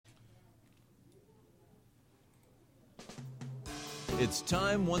It's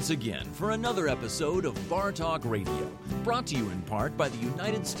time once again for another episode of Bar Talk Radio, brought to you in part by the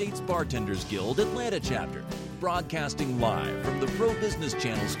United States Bartenders Guild Atlanta chapter, broadcasting live from the Pro Business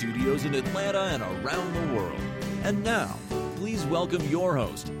Channel studios in Atlanta and around the world. And now, please welcome your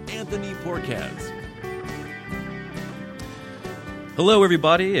host, Anthony Porquez. Hello,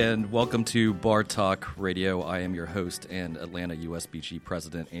 everybody, and welcome to Bar Talk Radio. I am your host and Atlanta USBG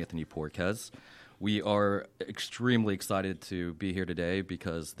President, Anthony Porquez. We are extremely excited to be here today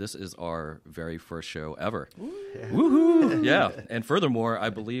because this is our very first show ever. Yeah. Woohoo! Yeah, and furthermore,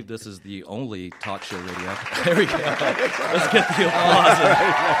 I believe this is the only talk show radio. There we go. Let's get the applause.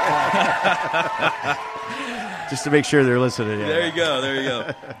 Just to make sure they're listening. Yeah. There you go, there you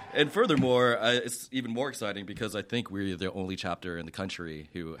go. And furthermore, it's even more exciting because I think we're the only chapter in the country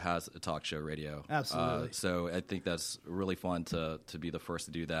who has a talk show radio. Absolutely. So I think that's really fun to be the first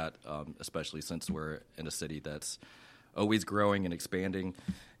to do that, especially since we're in a city that's always growing and expanding.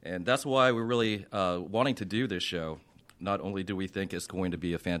 And that's why we're really wanting to do this show. Not only do we think it's going to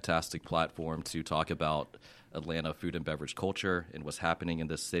be a fantastic platform to talk about Atlanta food and beverage culture and what's happening in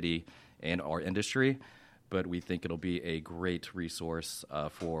this city and our industry, but we think it'll be a great resource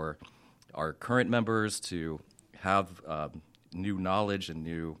for our current members to have new knowledge and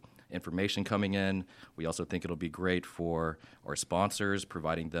new information coming in. We also think it'll be great for our sponsors,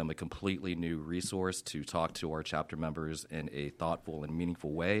 providing them a completely new resource to talk to our chapter members in a thoughtful and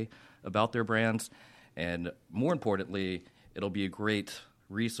meaningful way about their brands. And more importantly, it'll be a great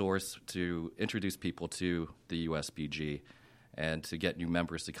resource to introduce people to the USBG and to get new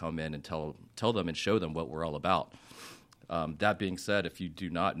members to come in and tell them and show them what we're all about. That being said, if you do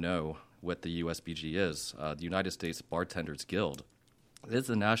not know what the USBG is, the United States Bartenders Guild is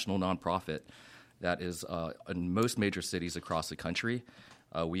a national nonprofit that is in most major cities across the country.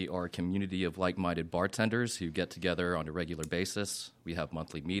 We are a community of like-minded bartenders who get together on a regular basis. We have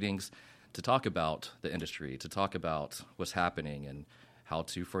monthly meetings to talk about the industry, to talk about what's happening and how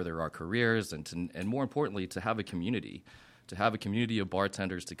to further our careers, and more importantly, to have a community. To have a community of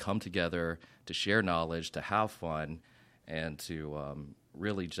bartenders to come together, to share knowledge, to have fun, and to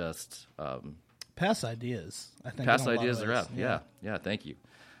really just pass ideas. I think pass ideas around. Yeah, thank you.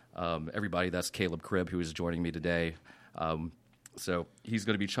 Everybody, that's Caleb Cribb, who is joining me today. So he's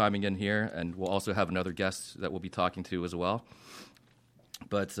going to be chiming in here, and we'll also have another guest that we'll be talking to as well.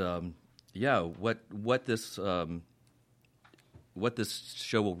 But what this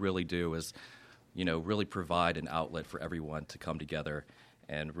show will really do is, really provide an outlet for everyone to come together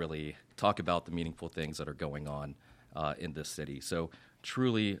and really talk about the meaningful things that are going on in this city. So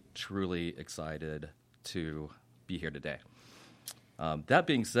truly, truly excited to be here today. That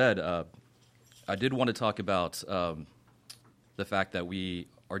being said, I did want to talk about the fact that we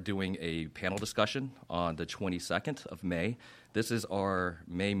are doing a panel discussion on the 22nd of May. This is our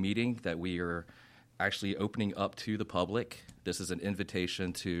May meeting that we are actually opening up to the public. This is an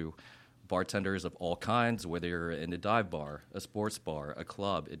invitation to bartenders of all kinds, whether you're in a dive bar, a sports bar, a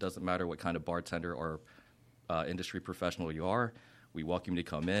club. It doesn't matter what kind of bartender or industry professional you are. We welcome you to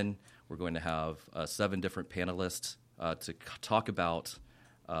come in. We're going to have 7 different panelists to talk about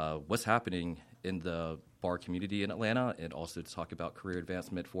what's happening in the bar community in Atlanta, and also to talk about career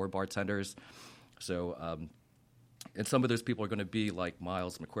advancement for bartenders. So, and some of those people are going to be like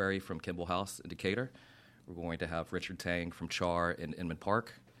Miles McQuarrie from Kimball House in Decatur. We're going to have Richard Tang from Char in Inman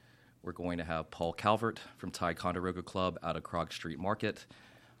Park. We're going to have Paul Calvert from Ticonderoga Club out of Krog Street Market.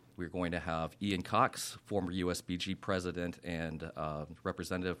 We're going to have Ian Cox, former USBG president and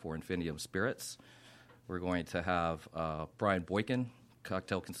representative for Infinium Spirits. We're going to have Brian Boykin,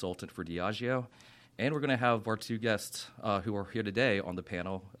 cocktail consultant for Diageo. And we're going to have our 2 guests who are here today on the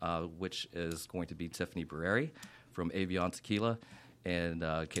panel, which is going to be Tiffany Barreri from Avion Tequila and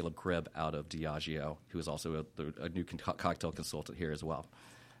Caleb Cribb out of Diageo, who is also a new cocktail consultant here as well.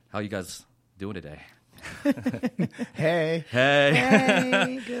 How are you guys doing today? Hey.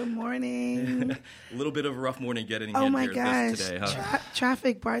 Hey, good morning. A little bit of a rough morning getting Oh in my here gosh. today, huh?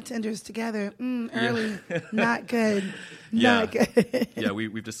 Traffic bartenders together. Early. Not good. Yeah. Not good. Yeah,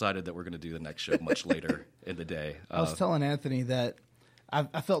 we've decided that we're going to do the next show much later in the day. I was telling Anthony that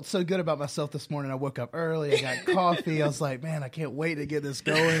I felt so good about myself this morning. I woke up early. I got coffee. I was like, man, I can't wait to get this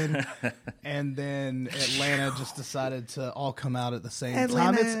going. And then Atlanta just decided to all come out at the same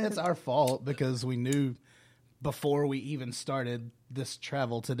time. It's our fault because we knew before we even started this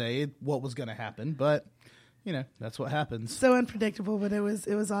travel today what was going to happen. But that's what happens. So unpredictable, but it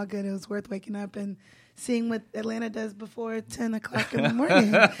was all good. It was worth waking up and seeing what Atlanta does before 10 o'clock in the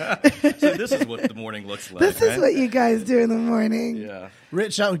morning. So this is what the morning looks like. This is right? what you guys do in the morning. Yeah.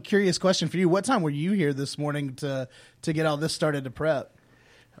 Rich, a curious question for you. What time were you here this morning to get all this started to prep?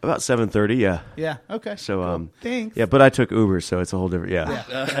 About 7:30, yeah. Yeah, okay. So, Thanks. yeah, but I took Uber, so it's a whole different,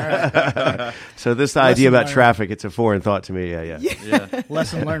 So this Lesson idea about learned. traffic, it's a foreign thought to me, yeah. Yeah.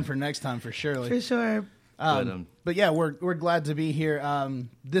 Lesson learned for next time, for surely. For sure. But yeah, we're glad to be here.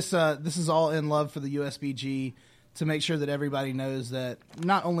 This is all in love for the USBG, to make sure that everybody knows that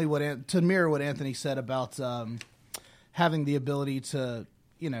not only to mirror what Anthony said about having the ability to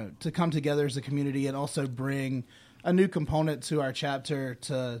come together as a community, and also bring a new component to our chapter,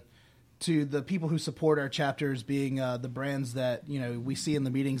 to the people who support our chapters being the brands that we see in the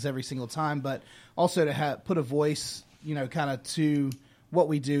meetings every single time, but also to put a voice kind of to what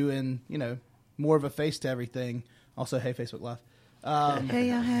we do, and more of a face to everything. Also, hey, Facebook Live. Hey,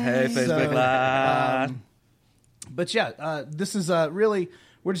 y'all, Hey, Facebook Live. But yeah, this is really,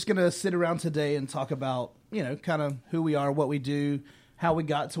 we're just going to sit around today and talk about, kind of who we are, what we do, how we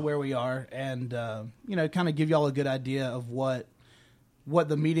got to where we are, and, kind of give y'all a good idea of what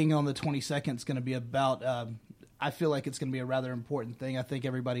the meeting on the 22nd is going to be about. I feel like it's going to be a rather important thing. I think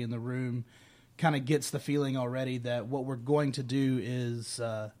everybody in the room kind of gets the feeling already that what we're going to do is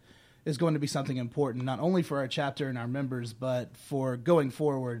going to be something important, not only for our chapter and our members, but for going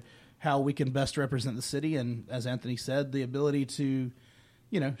forward, how we can best represent the city. And as Anthony said, the ability to,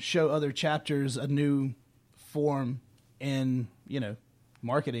 show other chapters a new form in,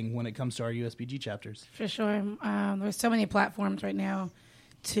 marketing when it comes to our USBG chapters. For sure. There's so many platforms right now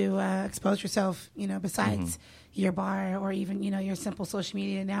to expose yourself, besides your bar or even, your simple social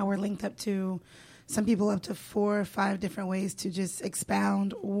media. Now we're linked up to some people up to 4 or 5 different ways to just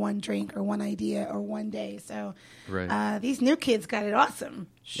expound one drink or one idea or one day. So these new kids got it awesome.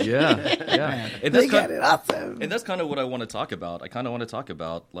 Yeah. And They got it awesome. And that's kind of what I want to talk about. I kind of want to talk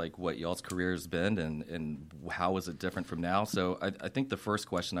about like what y'all's career has been and how is it different from now. So I think the first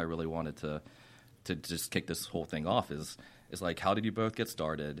question I really wanted to just kick this whole thing off is like, how did you both get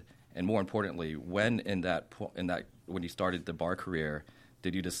started? And more importantly, when when you started the bar career,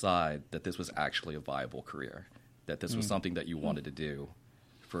 did you decide that this was actually a viable career, that this was something that you wanted to do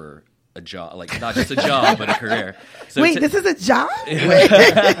for a job, like not just a job, but a career? So Wait, this is a job? Wait.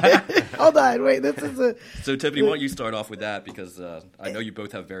 Hold on. Wait, this is a... So Tiffany, why don't you start off with that, because I know you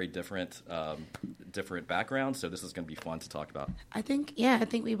both have very different backgrounds, so this is going to be fun to talk about. I think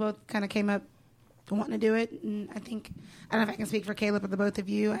we both kind of came up wanting to do it. And I don't know if I can speak for Caleb or the both of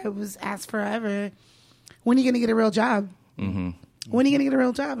you. I was asked forever, when are you going to get a real job? Mm-hmm. When are you going to get a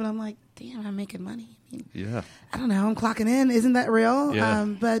real job? And I'm like, damn, I'm making money. I mean, Yeah. I don't know. I'm clocking in. Isn't that real? Yeah.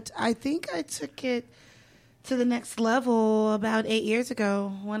 But I think I took it to the next level about 8 years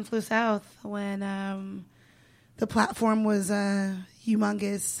ago. One Flew South, when the platform was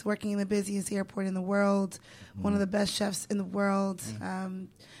humongous, working in the busiest airport in the world, one of the best chefs in the world.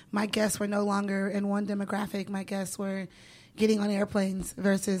 My guests were no longer in one demographic. My guests were getting on airplanes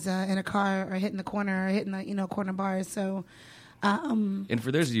versus in a car or hitting the corner or hitting the corner bars. So. And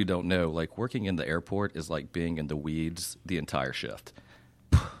for those of you who don't know, like working in the airport is like being in the weeds the entire shift.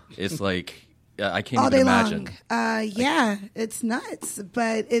 It's like I can't all even day imagine. long. Yeah, it's nuts,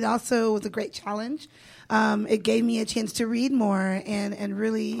 but it also was a great challenge. It gave me a chance to read more and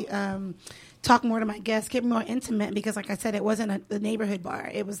really talk more to my guests, get more intimate, because like I said, it wasn't a neighborhood bar.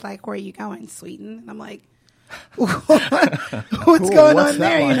 It was like, where are you going, Sweden? And I'm like, what's going on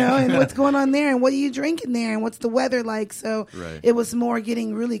there, and what's going on there, and what are you drinking there, and what's the weather like? So it was more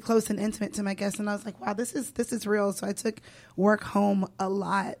getting really close and intimate to my guests, and I was like, wow, this is real. So I took work home a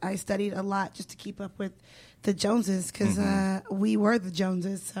lot. I studied a lot just to keep up with the Joneses, because we were the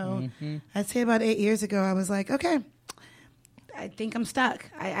Joneses. So I'd say about 8 years ago, I was like, okay, I think I'm stuck.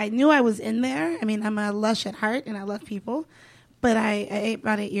 I knew I was in there. I mean, I'm a lush at heart, and I love people. But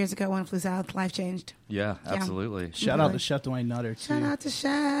about 8 years ago, One Flew South, life changed. Yeah, absolutely. Shout out to Chef Dwayne Nutter, too. Shout out to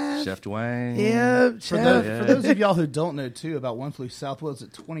Chef. Chef Dwayne. Yeah, For those of y'all who don't know, too, about One Flew South, what was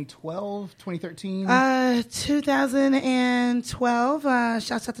it, 2012, 2013? 2012.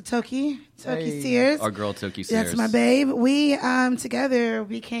 Shouts out to Toki Sears. Our girl Toki Sears. That's my babe. We together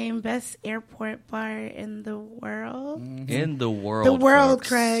became best airport bar in the world. In the world. The world, folks.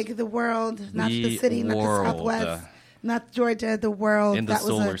 Craig. The world, not the city, world. not the Southwest. Not Georgia, the world. In the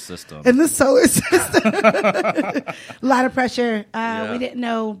solar system. In the solar system. A lot of pressure. We didn't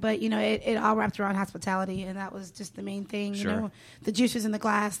know, but, it all wrapped around hospitality, and that was just the main thing. Sure. The juice was in the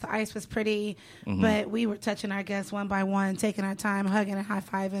glass, the ice was pretty, but we were touching our guests one by one, taking our time, hugging and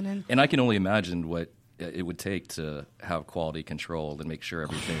high-fiving. And I can only imagine what it would take to have quality control and make sure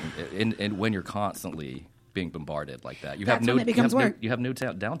everything. And when you're constantly being bombarded like that, you have no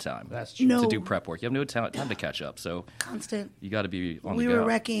downtime. That's true. No. To do prep work. You have no time to catch up. So Constant. you got to be on We the go. were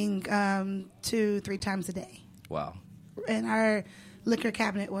wrecking 2-3 times a day. Wow. And our liquor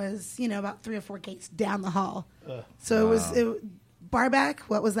cabinet was, about 3 or 4 gates down the hall. So it was bar back.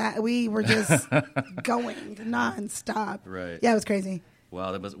 What was that? We were just going nonstop. Right. Yeah, it was crazy.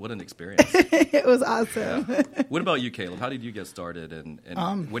 Wow, what an experience. It was awesome. Yeah. What about you, Caleb? How did you get started,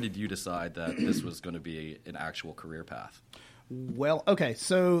 and when did you decide that this was going to be an actual career path? Well, okay,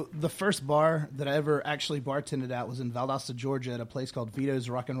 so the first bar that I ever actually bartended at was in Valdosta, Georgia, at a place called Vito's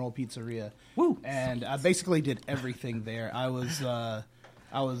Rock and Roll Pizzeria. Woo! And I basically did everything there. I was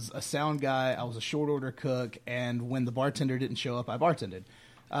a sound guy, I was a short order cook, and when the bartender didn't show up, I bartended.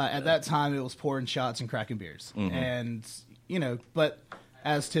 At that time, it was pouring shots and cracking beers. Mm-hmm. And, but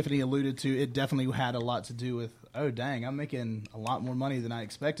as Tiffany alluded to, it definitely had a lot to do with, oh, dang, I'm making a lot more money than I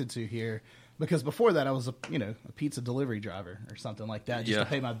expected to here. Because before that, I was a pizza delivery driver or something like that, just to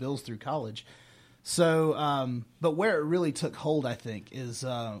pay my bills through college. So, but where it really took hold, I think, is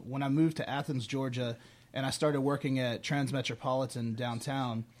when I moved to Athens, Georgia, and I started working at Transmetropolitan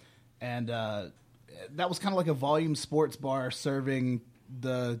downtown, and that was kind of like a volume sports bar serving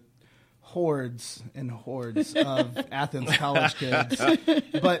the hordes and hordes of Athens college kids.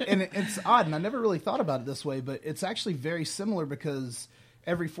 But and it's odd, and I never really thought about it this way, but it's actually very similar because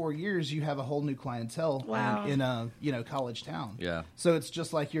every 4 years you have a whole new clientele in a college town. Yeah. So it's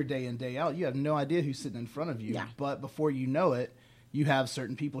just like your day in, day out. You have no idea who's sitting in front of you. Yeah. But before you know it, you have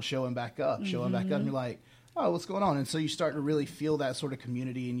certain people showing back up, and you're like, oh, what's going on? And so you start to really feel that sort of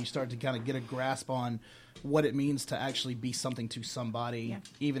community, and you start to kind of get a grasp on what it means to actually be something to somebody,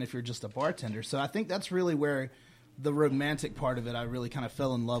 even if you're just a bartender. So I think that's really where the romantic part of it, I really kind of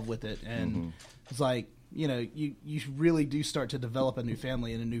fell in love with it. And it's like, you really do start to develop a new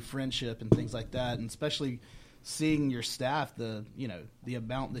family and a new friendship and things like that. And especially seeing your staff, the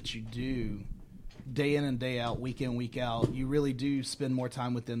amount that you do day in and day out, week in, week out, you really do spend more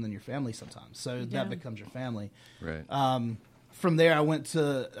time with them than your family sometimes. So that becomes your family. Right. From there,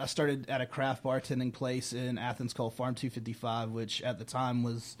 I started at a craft bartending place in Athens called Farm 255, which at the time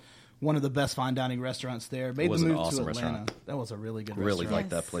was one of the best fine dining restaurants there. Made the move awesome to Atlanta. restaurant. That was a really good Really restaurant. liked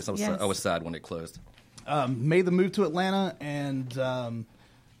that place. I was sad when it closed. Made the move to Atlanta and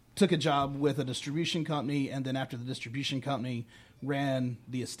took a job with a distribution company, and then after the distribution company, ran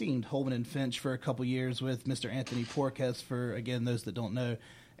the esteemed Holman and Finch for a couple years with Mr. Anthony Porques. For, again, those that don't know,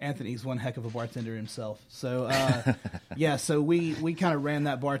 Anthony's one heck of a bartender himself. So, so we kind of ran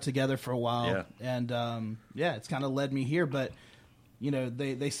that bar together for a while, and it's kind of led me here. But,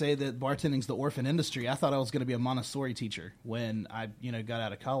 they say that bartending's the orphan industry. I thought I was going to be a Montessori teacher when I, got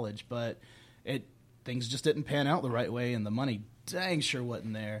out of college, but things just didn't pan out the right way, and the money dang sure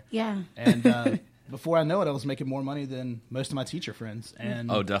wasn't there. Yeah. And before I know it, I was making more money than most of my teacher friends. And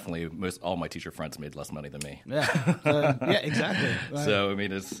Definitely. All my teacher friends made less money than me. Yeah. Exactly. So I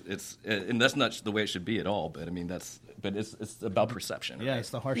mean, it's and that's not the way it should be at all. But I mean, it's about perception. Yeah, right? it's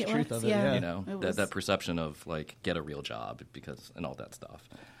the harsh truth of it. Yeah. That perception of like get a real job and all that stuff.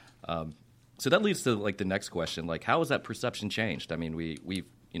 So that leads to like the next question, like how has that perception changed? I mean,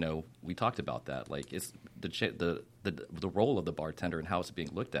 we talked about that. Like it's the role of the bartender and how it's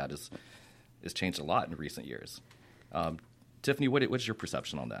being looked at is changed a lot in recent years. Tiffany, what's your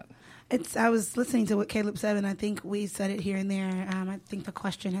perception on that? I was listening to what Caleb said, and I think we said it here and there. I think the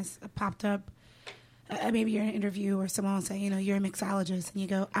question has popped up. Maybe you're in an interview or someone will say, you're a mixologist, and you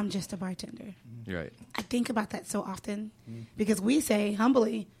go, I'm just a bartender. Right. I think about that so often because we say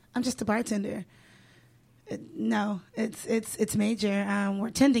humbly, I'm just a bartender. No, it's major. We're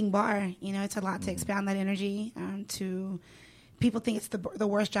tending bar. It's a lot to expound that energy to. People think it's the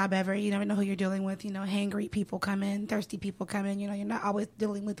worst job ever. You never know who you're dealing with. Hangry people come in, thirsty people come in. You're not always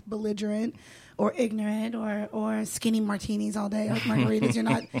dealing with belligerent or ignorant or skinny martinis all day, like margaritas.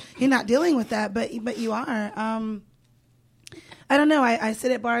 You're not dealing with that, but you are. I don't know. I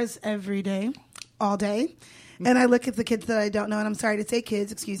sit at bars every day, all day. And I look at the kids that I don't know, and I'm sorry to say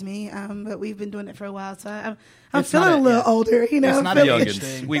kids, excuse me, but we've been doing it for a while, so I'm feeling a little older, It's not an age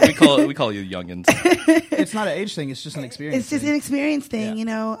thing. We call you youngins. It's not an age thing. It's just an experience. It's just an experience thing,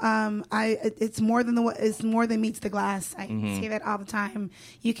 It's more than meets the glass. I say that all the time.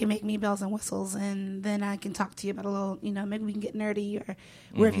 You can make me bells and whistles, and then I can talk to you about a little, maybe we can get nerdy, or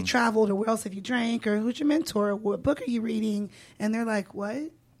where have you traveled, or where else have you drank, or who's your mentor, or what book are you reading? And they're like, what?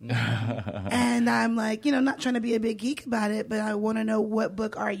 And I'm like, not trying to be a big geek about it, but I want to know, what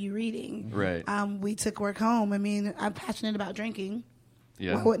book are you reading? Right. We took work home. I mean, I'm passionate about drinking.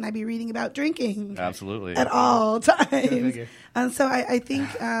 Yeah. Why wouldn't I be reading about drinking? Absolutely. At all times. And so I think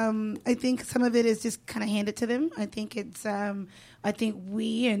some of it is just kind of handed to them. I think I think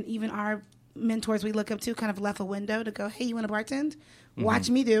we and even our mentors we look up to kind of left a window to go, hey, you want to bartend? Watch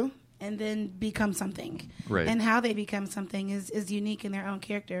me do. And then become something. Right. And how they become something is unique in their own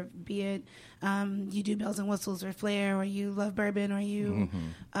character, be it you do bells and whistles or flair, or you love bourbon, or you,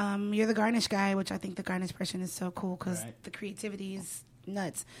 you're the garnish guy, which I think the garnish person is so cool because the creativity is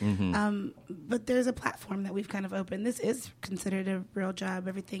nuts. But there's a platform that we've kind of opened. This is considered a real job,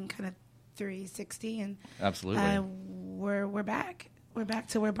 everything kind of 360. And absolutely. We're back. We're back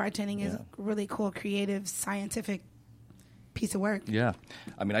to where bartending is really cool, creative, scientific piece of work. Yeah.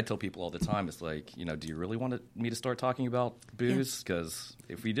 I mean, I tell people all the time, it's like, do you really want me to start talking about booze? Because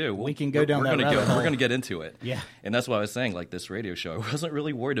if we do, we can go down that rabbit hole. We're going to get into it. Yeah. And that's why I was saying, like, this radio show, I wasn't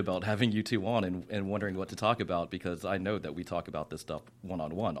really worried about having you two on and wondering what to talk about, because I know that we talk about this stuff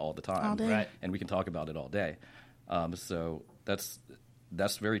one-on-one all the time. All day. Right. And we can talk about it all day. So that's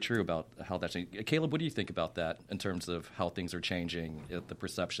very true about how that's changing. Caleb, what do you think about that in terms of how things are changing, the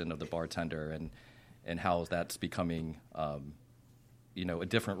perception of the bartender, and how that's becoming, a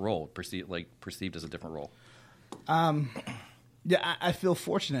different role, perceived as a different role? Yeah, I feel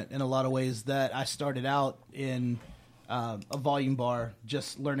fortunate in a lot of ways that I started out in a volume bar,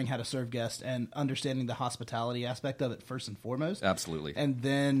 just learning how to serve guests and understanding the hospitality aspect of it first and foremost. Absolutely. And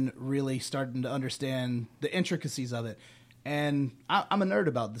then really starting to understand the intricacies of it. And I'm a nerd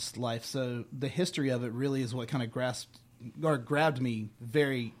about this life, so the history of it really is what kind of grabbed me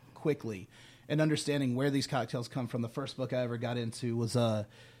very quickly. And understanding where these cocktails come from. The first book I ever got into was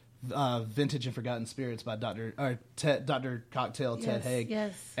Vintage and Forgotten Spirits by Dr. Cocktail, Ted Haig.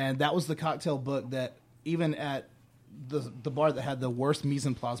 Yes. And that was the cocktail book that even at the bar that had the worst mise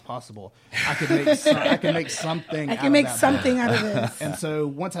en place possible, I could make something out of this. And so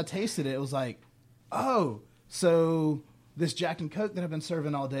once I tasted it, it was like, oh, so this Jack and Coke that I've been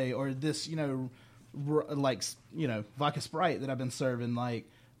serving all day, or this, vodka Sprite that I've been serving, like,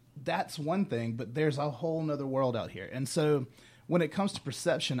 that's one thing, but there's a whole nother world out here. And so when it comes to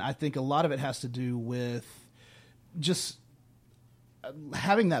perception, I think a lot of it has to do with just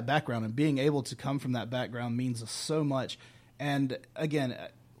having that background, and being able to come from that background means so much. And again,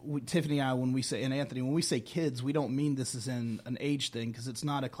 Tiffany and I, and Anthony, when we say kids, we don't mean this is in an age thing, because it's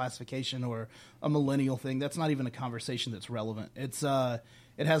not a classification or a millennial thing. That's not even a conversation that's relevant. It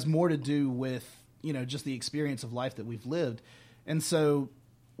has more to do with, just the experience of life that we've lived. And so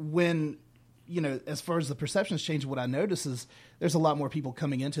when, as far as the perceptions change, what I notice is there's a lot more people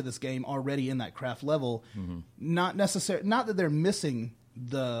coming into this game already in that craft level. Not that they're missing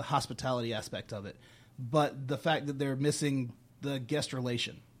the hospitality aspect of it, but the fact that they're missing the guest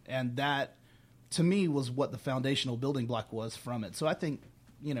relation. And that, to me, was what the foundational building block was from it. So I think,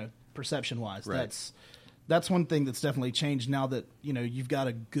 perception-wise, right. That's one thing that's definitely changed now that, you've got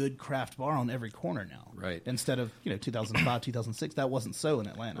a good craft bar on every corner now. Right. Instead of, 2005, 2006, that wasn't so in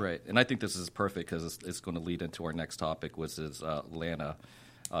Atlanta. Right. And I think this is perfect because it's going to lead into our next topic, which is Atlanta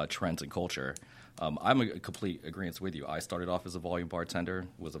trends and culture. I'm a complete agreement with you. I started off as a volume bartender,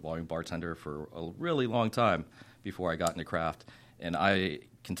 was a volume bartender for a really long time before I got into craft. And I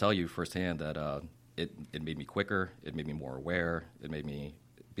can tell you firsthand that it made me quicker, it made me more aware, it made me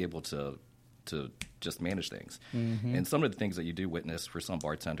be able to just manage things. And some of the things that you do witness for some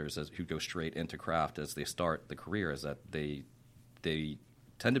bartenders who go straight into craft as they start the career is that they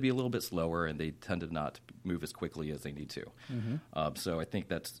tend to be a little bit slower, and they tend to not move as quickly as they need to. So I think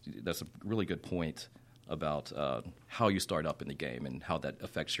that's a really good point about how you start up in the game and how that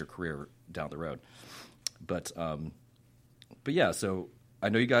affects your career down the road. But yeah, so I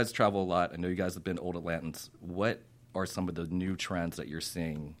know you guys travel a lot. I know you guys have been old Atlantans. What are some of the new trends that you're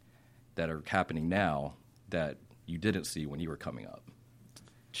seeing that are happening now that you didn't see when you were coming up?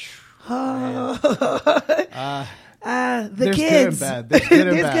 There's kids. Good and bad. There's good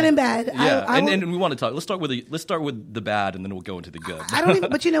and There's bad. good and bad. Yeah, and we want to talk. Let's start with the bad, and then we'll go into the good.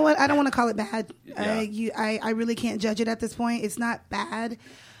 But you know what? I don't want to call it bad. Yeah. I really can't judge it at this point. It's not bad,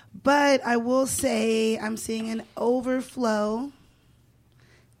 but I will say I'm seeing an overflow,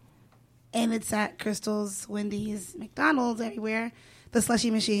 and it's at Crystal's, Wendy's, McDonald's, everywhere. The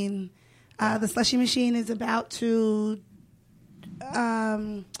slushy machine. The slushy machine is about to,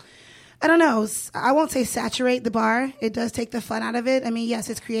 I don't know. I won't say saturate the bar. It does take the fun out of it. I mean, yes,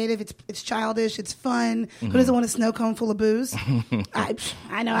 it's creative. It's childish. It's fun. Who doesn't want a snow cone full of booze?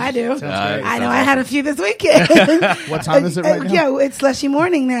 I know I do. I know I had a few this weekend. What time is it right now? Yeah, it's slushy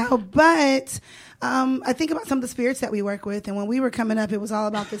morning now. But I think about some of the spirits that we work with, and when we were coming up, it was all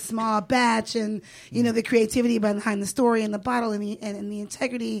about this small batch and, you know, the creativity behind the story and the bottle and the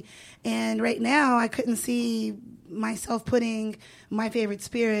integrity. And right now, I couldn't see myself putting my favorite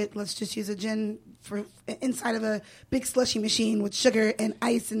spirit, let's just use a gin, for inside of a big slushy machine with sugar and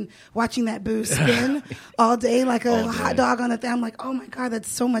ice and watching that booze spin all day like a hot dog on a thing. I'm like, oh my God, that's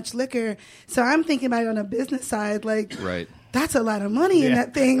so much liquor. So I'm thinking about it on a business side, like, that's a lot of money in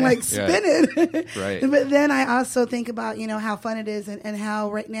that thing, like spin it. Right. But then I also think about, you know, how fun it is and how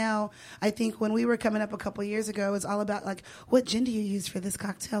right now, I think when we were coming up a couple of years ago, it was all about like, what gin do you use for this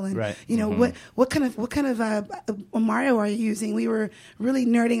cocktail? And, you know, what kind of Amaro are you using? We were really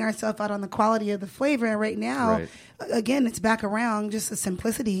nerding ourselves out on the quality of the flavor. And right now, again, it's back around just the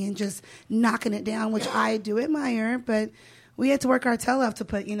simplicity and just knocking it down, which I do admire, but we had to work our tail off to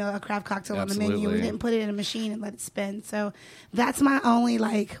put, you know, a craft cocktail on the menu. We didn't put it in a machine and let it spin. So that's my only,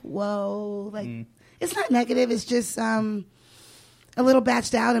 like, whoa. Like, it's not negative. It's just a little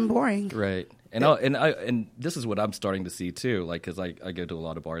batched out and boring. Right. And this is what I'm starting to see, too, like, because I go to a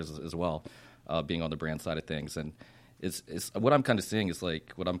lot of bars as well, being on the brand side of things. And it's what I'm kind of seeing is,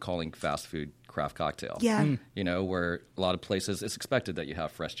 like, what I'm calling fast food craft cocktail. Yeah. You know, where a lot of places it's expected that you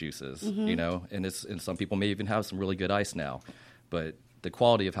have fresh juices, you know, and some people may even have some really good ice now. But the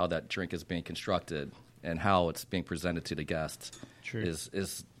quality of how that drink is being constructed and how it's being presented to the guests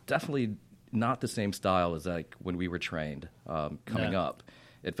is definitely not the same style as like when we were trained coming up.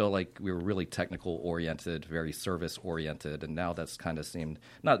 It felt like we were really technical oriented, very service oriented, and now that's kind of seemed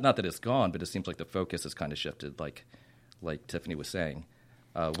not that it's gone, but it seems like the focus has kind of shifted, like Tiffany was saying.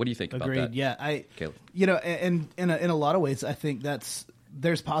 What do you think about that? Yeah, Caleb? You know, and in a lot of ways, I think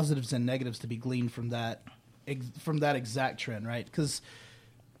there's positives and negatives to be gleaned from that exact trend, right? Because,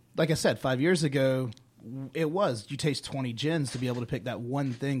 like I said, 5 years ago, it was you taste 20 gins to be able to pick that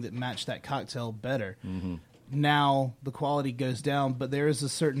one thing that matched that cocktail better. Now the quality goes down, but there is a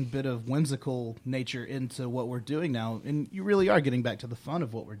certain bit of whimsical nature into what we're doing now, and you really are getting back to the fun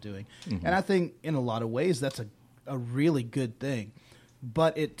of what we're doing. And I think in a lot of ways that's a really good thing.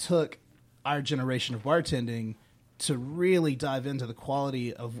 But it took our generation of bartending to really dive into the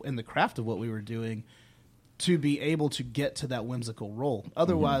quality of and the craft of what we were doing to be able to get to that whimsical role.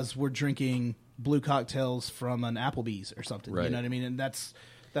 Otherwise, we're drinking blue cocktails from an Applebee's or something. You know what I mean? And that's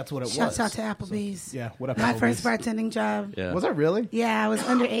what it was. Shouts out to Applebee's. So, yeah, what up, My Applebee's? first bartending job. Yeah. Was that really? Yeah, I was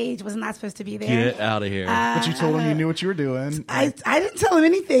underage. Was not supposed to be there. Get out of here. But you told them you knew what you were doing. I didn't tell them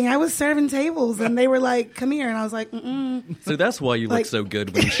anything. I was serving tables, and they were like, "Come here," and I was like, "Mm." So that's why you look so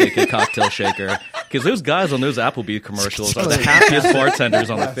good when you shake a cocktail shaker. Because those guys on those Applebee's commercials are the happiest bartenders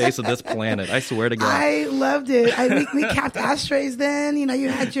on the face of this planet. I swear to God. I loved it. We capped ashtrays then. You know, you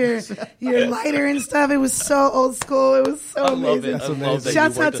had your lighter and stuff. It was so old school. It was so amazing. I love that.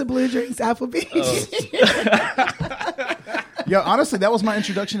 Shouts out to Blue Drinks Applebee's. Yeah, honestly, that was my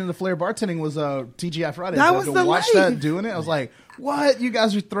introduction into flair bartending was TGI Fridays. That was the watch life. that doing it. I was like, what? You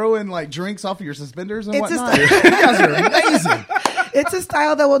guys are throwing like drinks off of your suspenders and It's whatnot? You guys are amazing. It's a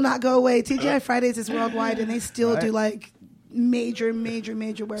style that will not go away. TGI Fridays is worldwide, and they still do like major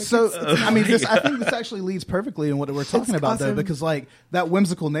work. So, I mean, I think this actually leads perfectly in what we're talking about, though, because like that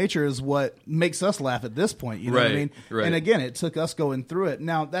whimsical nature is what makes us laugh at this point. You know what I mean? Right. And again, it took us going through it.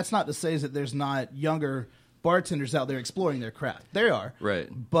 Now, that's not to say that there's not younger bartenders out there exploring their craft. There are. Right.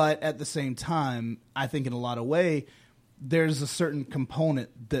 But at the same time, I think in a lot of way, there's a certain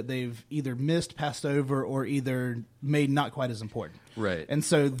component that they've either missed, passed over, or either made not quite as important. Right. And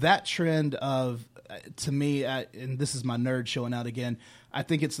so that trend of, to me, and this is my nerd showing out again, I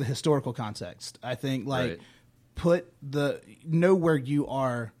think it's the historical context. I think know where you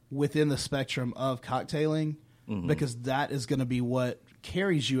are within the spectrum of cocktailing, because that is going to be what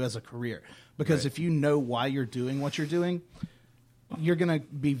carries you as a career. Because if you know why you're doing what you're doing, you're going to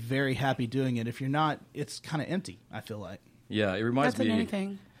be very happy doing it. If you're not, it's kind of empty, I feel like. Yeah, it reminds That's me.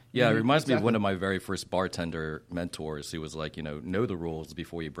 anything. Yeah, it reminds me of one of my very first bartender mentors who was like, know the rules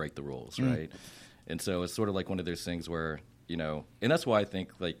before you break the rules, right? And so it's sort of like one of those things where, and that's why I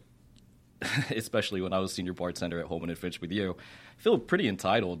think, like, especially when I was senior bartender at Holman & Finch with you, I feel pretty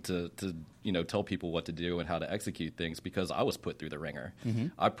entitled to tell people what to do and how to execute things because I was put through the ringer.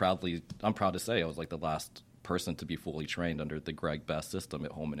 I'm proud to say I was like the last person to be fully trained under the Greg Best system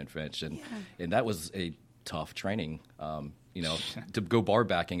at Holman & Finch, and that was a tough training. To go bar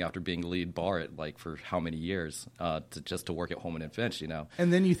backing after being lead bar at like for how many years to work at Holman & Finch,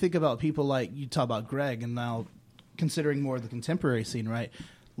 And then you think about people like you talk about Greg, and now considering more of the contemporary scene, right?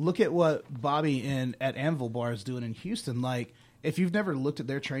 Look at what Bobby at Anvil Bar is doing in Houston. Like, if you've never looked at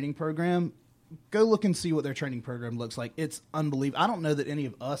their training program, go look and see what their training program looks like. It's unbelievable. I don't know that any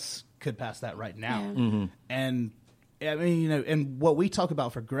of us could pass that right now. Yeah. Mm-hmm. And I mean, you know, and what we talk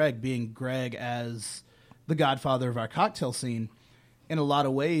about for Greg, being Greg as the godfather of our cocktail scene, in a lot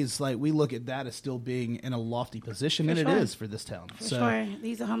of ways, like we look at that as still being in a lofty position, and sure. it is for this town. For sure.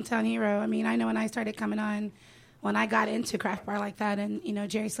 He's a hometown hero. I mean, I know when I started coming on, when I got into craft bar like that, and, you know,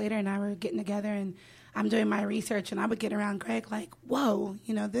 Jerry Slater and I were getting together, and I'm doing my research, and I would get around Greg like, whoa,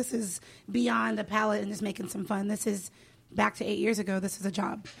 you know, this is beyond the palette and just making some fun. This is back to 8 years ago. This is a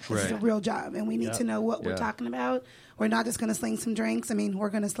job. This is a real job, and we need to know what we're talking about. We're not just going to sling some drinks. I mean,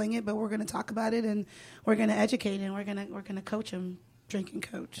 we're going to sling it, but we're going to talk about it, and we're going to educate, and we're going to coach them. Drinking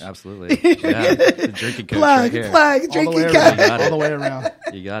coach. Absolutely. Yeah. The drinking coach right here. Drinking coach. All the way around.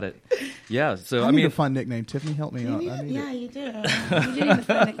 You got it. Yeah. So, I need a fun nickname. Tiffany, help me out. You do. You do need a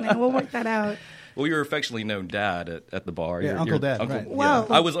fun nickname. We'll work that out. Well, you're affectionately known Dad at the bar. Yeah, Uncle Dad. Right. Yeah.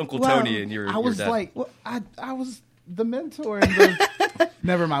 I was Uncle Tony, and you're I was your dad. like, well, I was the mentor. And the,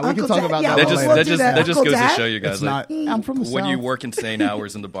 never mind. We can talk about yeah, that. That just goes to show you guys. It's not. I'm from the when South. you work insane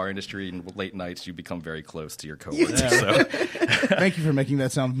hours in the bar industry and late nights, you become very close to your coworkers. So. Thank you for making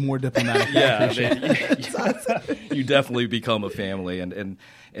that sound more diplomatic. Yeah, you definitely become a family, and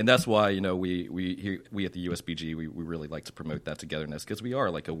that's why, you know, we at the USBG we really like to promote that togetherness, because we are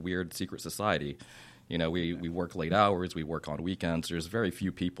like a weird secret society. You know, we work late hours, we work on weekends. There's very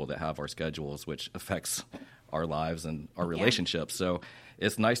few people that have our schedules, which affects our lives and our relationships. So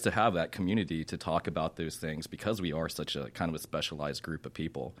it's nice to have that community to talk about those things, because we are such a kind of a specialized group of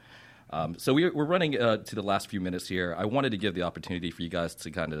people. So we're running to the last few minutes here. I wanted to give the opportunity for you guys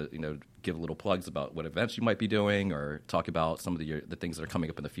to kind of, you know, give little plugs about what events you might be doing, or talk about some of the things that are coming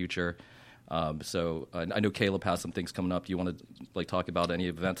up in the future. So I know Caleb has some things coming up. Do you want to like talk about any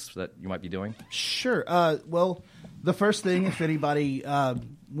events that you might be doing? Sure. Well, the first thing, if anybody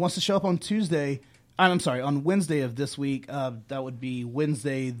wants to show up on on Wednesday of this week, that would be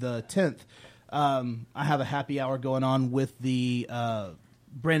Wednesday the 10th. I have a happy hour going on with the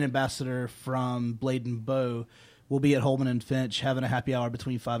brand ambassador from Blade and Bow. We'll be at Holman and Finch having a happy hour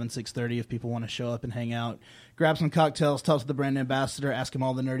between 5 and 6:30 if people want to show up and hang out. Grab some cocktails, talk to the brand ambassador, ask him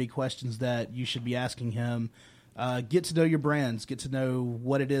all the nerdy questions that you should be asking him. Get to know your brands, get to know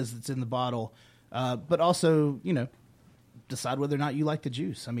what it is that's in the bottle, but also, you know, decide whether or not you like the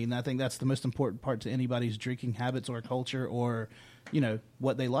juice. I mean, I think that's the most important part to anybody's drinking habits or culture, or, you know,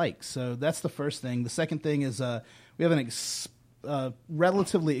 what they like. So that's the first thing. The second thing is we have an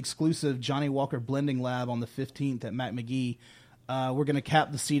relatively exclusive Johnny Walker blending lab on the 15th at Mac McGee. We're going to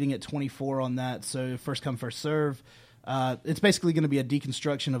cap the seating at 24 on that, so first come, first serve. It's basically going to be a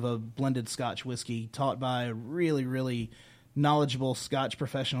deconstruction of a blended Scotch whiskey taught by a really, really knowledgeable Scotch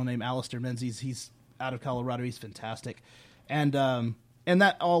professional named Alistair Menzies. He's out of Colorado. He's fantastic. And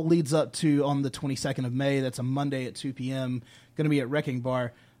that all leads up to, on the 22nd of May, that's a Monday at 2 p.m., going to be at Wrecking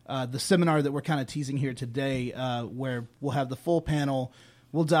Bar, the seminar that we're kind of teasing here today, where we'll have the full panel.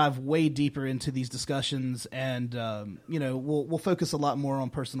 We'll dive way deeper into these discussions, and you know, we'll focus a lot more on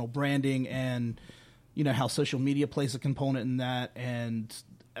personal branding and, you know, how social media plays a component in that, and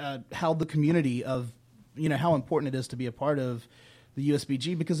how the community of, you know, how important it is to be a part of the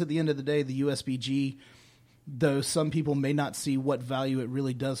USBG, because at the end of the day, the USBG, though some people may not see what value it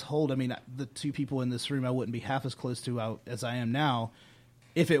really does hold. I mean, the two people in this room I wouldn't be half as close to as I am now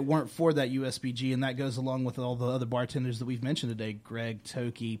if it weren't for that USBG, and that goes along with all the other bartenders that we've mentioned today, Greg,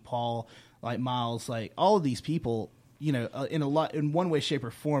 Toki, Paul, like Miles, like all of these people, you know, in one way, shape,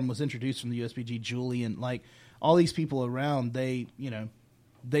 or form was introduced from the USBG. Julian, like all these people around, they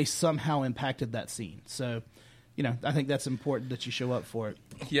somehow impacted that scene. So, you know, I think that's important that you show up for it.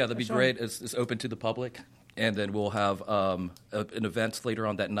 Yeah, that'd be great. It's open to the public. And then we'll have an event later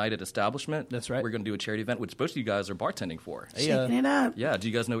on that night at Establishment. That's right. We're going to do a charity event, which most of you guys are bartending for. Shaking it up. Yeah. Do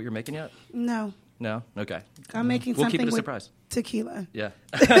you guys know what you're making yet? No. No? Okay. I'm making we'll something keep it a with surprise. Tequila. Yeah.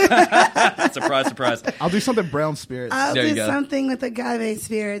 Surprise, surprise. I'll do something brown spirits. I'll do something with agave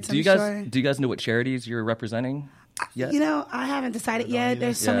spirits, Do you guys know what charities you're representing yet? You know, I haven't decided yet.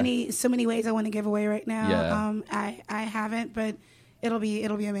 There's so many ways I want to give away right now. Yeah. I haven't, but it'll be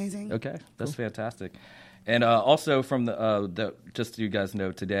amazing. Okay. That's fantastic. And also from just so you guys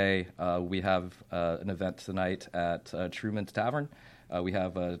know, today we have an event tonight at Truman's Tavern. We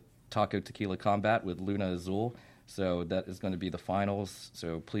have Taco Tequila Combat with Luna Azul. So that is going to be the finals.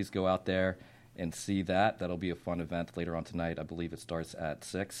 So please go out there and see that. That'll be a fun event later on tonight. I believe it starts at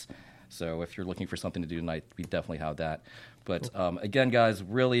 6. So if you're looking for something to do tonight, we definitely have that. But again, guys,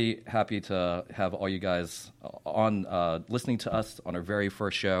 really happy to have all you guys on listening to us on our very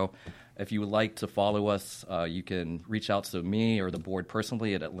first show. If you would like to follow us, you can reach out to me or the board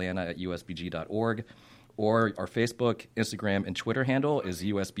personally at atlanta@usbg.org. or our Facebook, Instagram, and Twitter handle is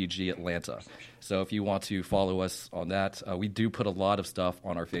USBG Atlanta. So if you want to follow us on that, we do put a lot of stuff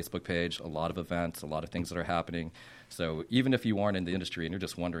on our Facebook page, a lot of events, a lot of things that are happening. So even if you aren't in the industry and you're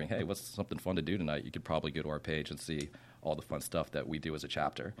just wondering, hey, what's something fun to do tonight, you could probably go to our page and see all the fun stuff that we do as a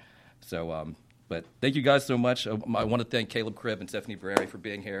chapter. So, but thank you guys so much. I want to thank Caleb Cribb and Stephanie Barreri for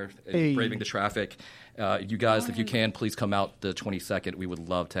being here and braving the traffic. You guys, if you can, please come out the 22nd. We would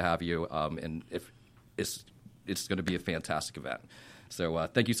love to have you, and if it's going to be a fantastic event. So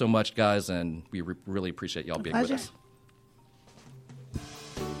thank you so much, guys, and we really appreciate y'all being with us.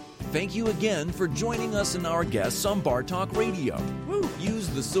 Thank you again for joining us and our guests on Bar Talk Radio. Use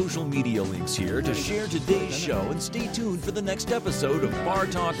the social media links here to share today's show and stay tuned for the next episode of Bar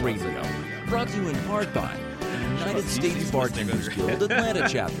Talk Radio, brought to you in part by the United States Bartenders Guild Atlanta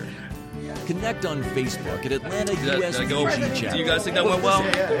Chapter. Connect on Facebook at Atlanta USBG Chapter. Do you guys think that went well?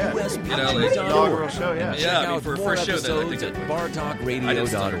 USBG.org. Show, yeah. Check out for a more first show, episodes at I didn't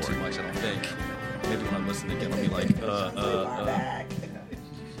stutter bartalkradio.org. too much, I don't think. Maybe when I listen again, I'll be like, Bar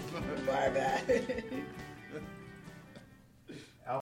back.